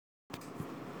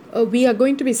We are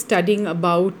going to be studying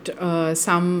about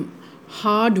some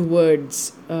hard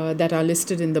words that are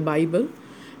listed in the Bible.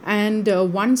 And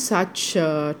one such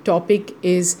topic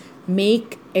is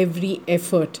make every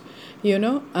effort.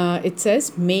 It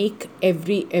says make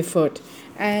every effort.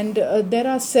 And there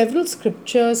are several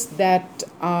scriptures that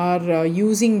are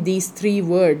using these three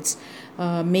words,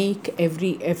 make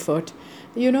every effort.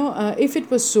 If it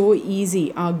was so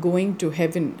easy, our going to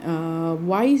heaven,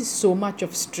 why so much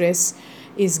of stress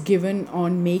is given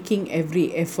on making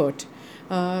every effort?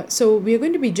 So we're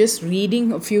going to be just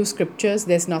reading a few scriptures.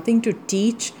 There's nothing to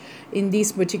teach in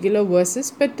these particular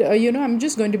verses, but I'm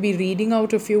just going to be reading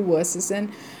out a few verses,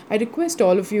 and I request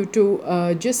all of you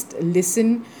to just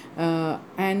listen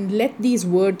and let these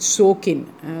words soak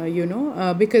in.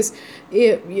 Because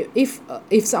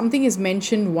if something is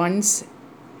mentioned once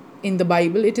in the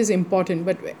Bible, it is important.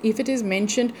 But if it is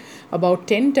mentioned about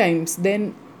 10 times,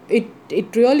 then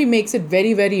it really makes it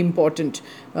very, very important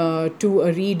to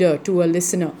a reader, to a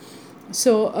listener.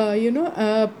 So,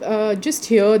 just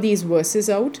hear these verses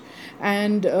out.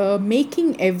 And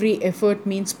making every effort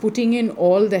means putting in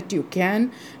all that you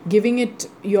can, giving it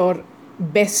your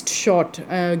best shot,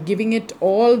 giving it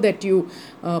all that you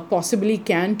possibly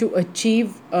can to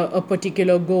achieve a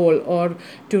particular goal or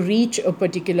to reach a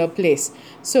particular place.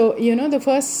 So, the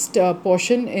first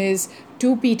portion is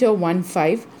 2 Peter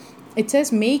 1:5. It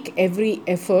says, make every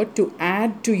effort to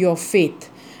add to your faith.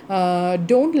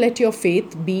 Don't let your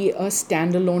faith be a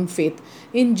standalone faith.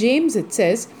 In James, it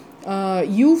says,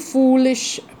 you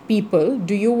foolish people,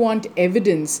 do you want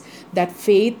evidence that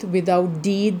faith without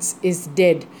deeds is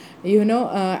dead?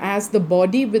 As the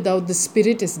body without the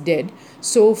spirit is dead,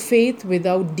 so faith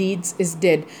without deeds is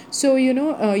dead. So,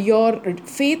 your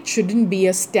faith shouldn't be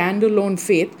a standalone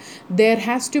faith. There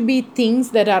has to be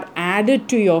things that are added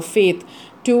to your faith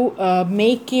to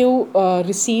make you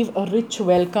receive a rich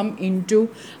welcome into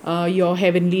your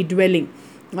heavenly dwelling.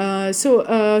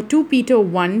 2 Peter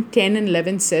 1:10 and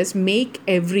 11 says, make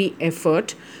every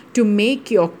effort to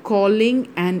make your calling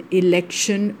and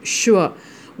election sure.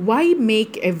 Why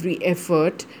make every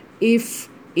effort if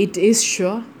it is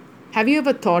sure? Have you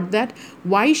ever thought that?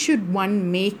 Why should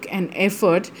one make an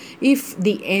effort if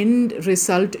the end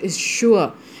result is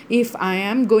sure? If I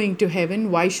am going to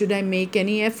heaven, why should I make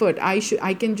any effort? I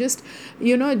can just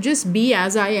just be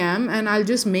as I am, and I'll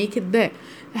just make it there.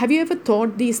 Have you ever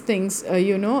thought these things?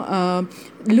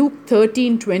 Luke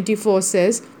 13:24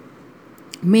 says,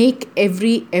 make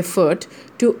every effort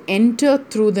to enter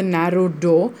through the narrow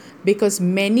door, because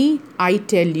many, I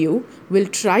tell you, will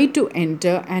try to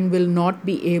enter and will not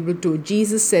be able to.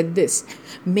 Jesus said this.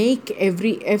 Make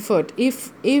every effort.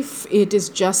 If it is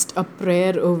just a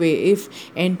prayer away, if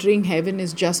entering heaven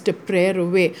is just a prayer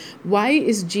away, why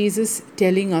is Jesus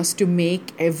telling us to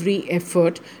make every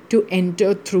effort to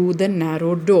enter through the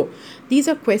narrow door? These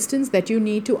are questions that you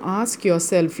need to ask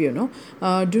yourself.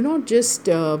 Do not just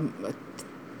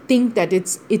think that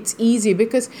it's easy,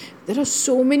 because there are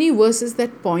so many verses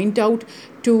that point out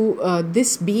to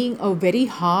this being a very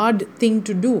hard thing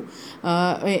to do.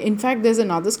 In fact, there's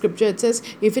another scripture. It says,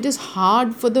 if it is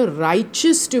hard for the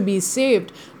righteous to be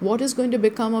saved, what is going to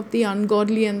become of the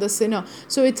ungodly and the sinner?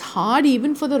 So it's hard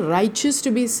even for the righteous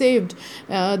to be saved.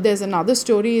 There's another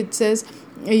story. It says,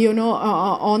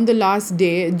 on the last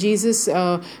day, Jesus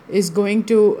is going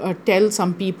to tell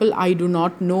some people, I do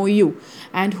not know you.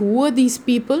 And who were these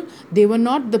people? They were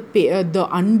not the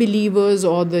unbelievers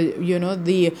or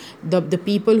the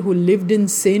people who lived in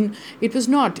sin. It was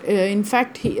not. In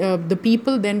fact, the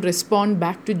people then respond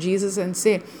back to Jesus and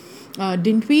say,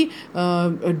 didn't we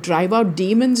drive out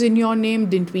demons in your name?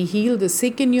 Didn't we heal the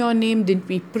sick in your name? Didn't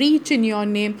we preach in your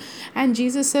name? And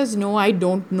Jesus says, no, I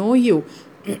don't know you.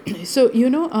 So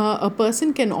a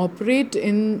person can operate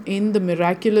in the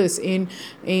miraculous, in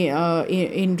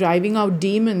driving out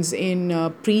demons,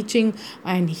 in preaching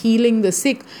and healing the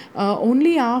sick,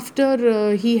 only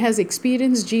after he has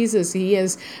experienced Jesus, he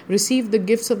has received the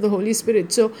gifts of the Holy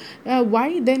Spirit. So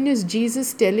why then is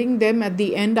Jesus telling them at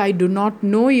the end, I do not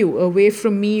know you, away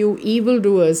from me, you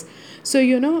evildoers? So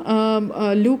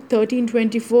Luke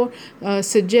 13:24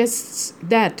 suggests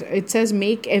that. It says,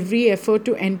 make every effort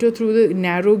to enter through the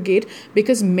narrow gate,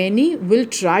 because many will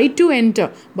try to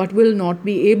enter but will not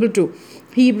be able to.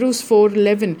 Hebrews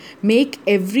 4:11, make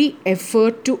every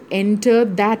effort to enter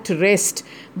that rest.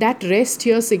 That rest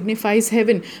here signifies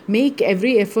heaven. Make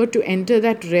every effort to enter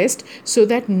that rest so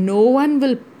that no one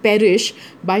will perish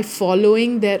by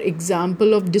following their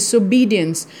example of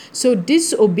disobedience. So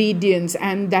disobedience,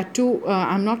 and that too,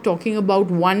 I'm not talking about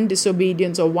one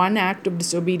disobedience or one act of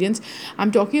disobedience.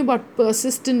 I'm talking about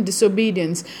persistent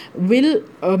disobedience will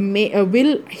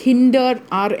hinder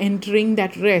our entering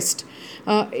that rest.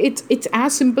 It's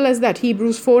as simple as that.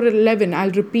 Hebrews 4:11,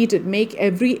 I'll repeat it. Make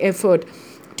every effort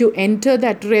to enter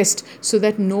that rest so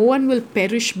that no one will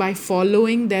perish by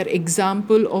following their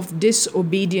example of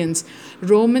disobedience.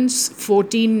 Romans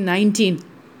 14:19,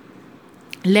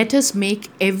 let us make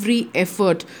every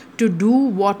effort to do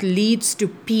what leads to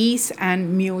peace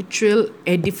and mutual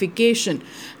edification.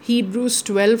 Hebrews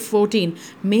 12:14,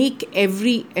 make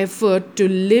every effort to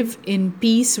live in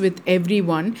peace with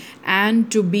everyone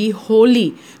and to be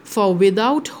holy, for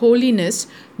without holiness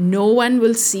no one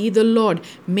will see the Lord.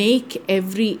 Make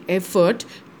every effort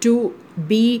to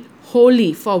be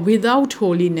holy, for without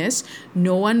holiness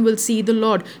no one will see the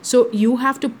Lord. So you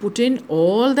have to put in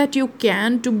all that you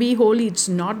can to be holy. It's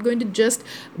not going to just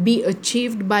be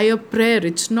achieved by a prayer.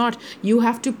 It's not. You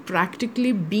have to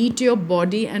practically beat your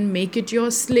body and make it your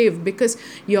slave, because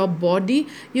your body,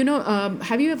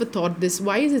 have you ever thought this?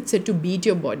 Why is it said to beat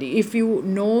your body? If you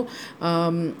know,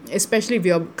 especially if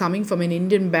you're coming from an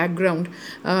Indian background,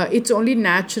 it's only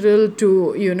natural to,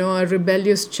 a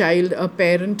rebellious child, a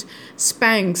parent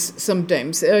spanks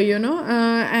sometimes,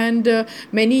 and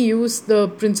many use the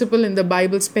principle in the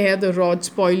Bible, spare the rod,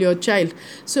 spoil your child.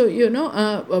 So,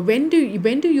 when do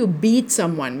you beat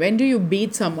someone? When do you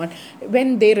beat someone?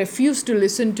 When they refuse to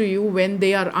listen to you, when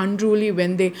they are unruly,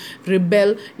 when they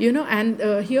rebel, and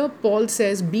here Paul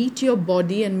says, beat your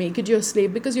body and make it your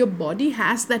slave, because your body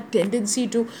has that tendency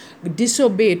to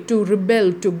disobey, to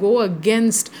rebel, to go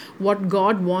against what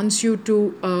God wants you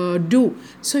to do.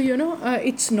 So,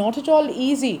 it's not at all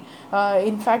easy.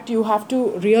 In fact, you have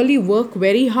to really work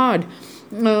very hard.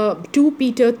 2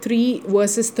 Peter 3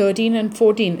 verses 13 and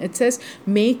 14, it says,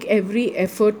 make every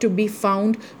effort to be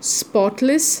found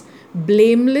spotless,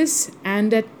 blameless,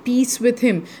 and at peace with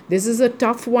him. This is a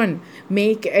tough one.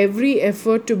 Make every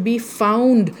effort to be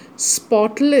found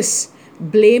spotless,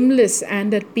 blameless,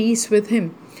 and at peace with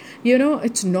him.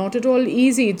 It's not at all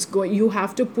easy. You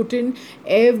have to put in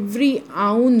every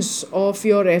ounce of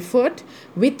your effort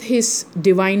with his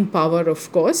divine power,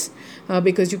 of course,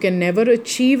 because you can never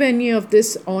achieve any of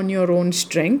this on your own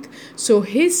strength. So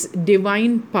his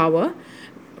divine power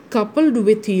coupled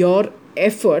with your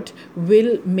effort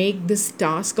will make this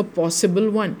task a possible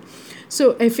one.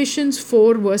 So Ephesians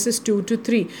 4 verses 2 to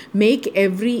 3, make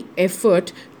every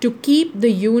effort to keep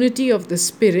the unity of the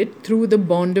Spirit through the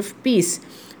bond of peace.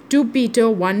 2 Peter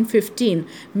 1:15,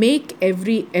 make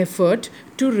every effort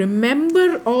to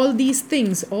remember all these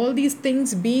things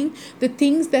being the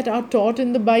things that are taught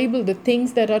in the Bible, the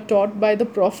things that are taught by the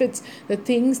prophets, the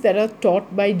things that are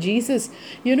taught by Jesus.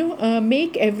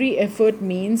 Make every effort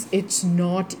means it's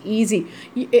not easy.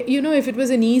 If it was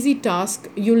an easy task,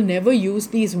 you'll never use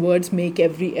these words, make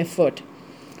every effort.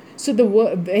 So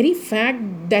the very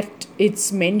fact that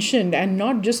it's mentioned, and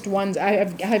not just once, I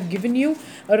have given you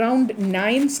around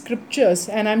 9 scriptures,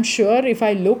 and I'm sure if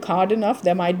I look hard enough,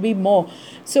 there might be more.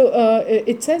 So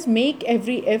it says make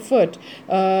every effort.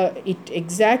 It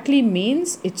exactly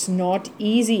means it's not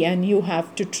easy, and you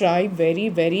have to try very,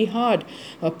 very hard.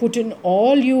 Put in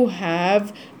all you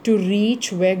have to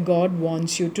reach where God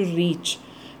wants you to reach.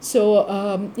 So,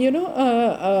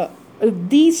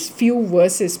 these few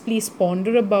verses, please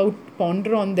ponder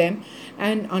on them,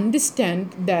 and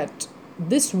understand that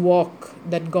this walk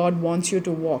that God wants you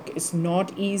to walk is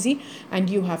not easy, and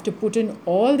you have to put in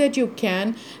all that you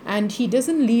can, and he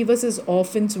doesn't leave us as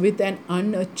orphans with an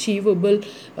unachievable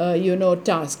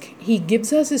task. He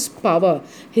gives us his power.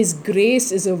 His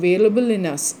grace is available in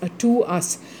us, to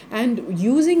us, and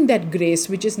using that grace,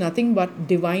 which is nothing but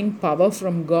divine power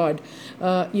from God,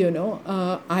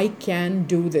 I can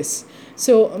do this.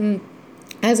 So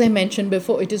as I mentioned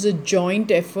before, it is a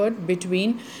joint effort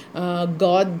between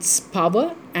God's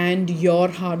power and your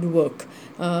hard work.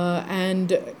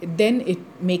 And then it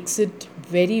makes it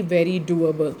very, very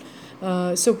doable.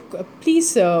 So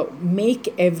please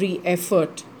make every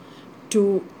effort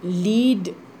to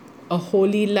lead a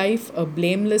holy life, a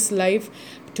blameless life,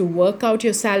 to work out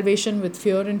your salvation with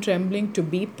fear and trembling, to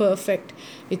be perfect.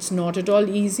 It's not at all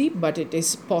easy, but it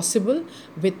is possible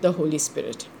with the Holy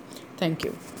Spirit. Thank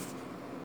you.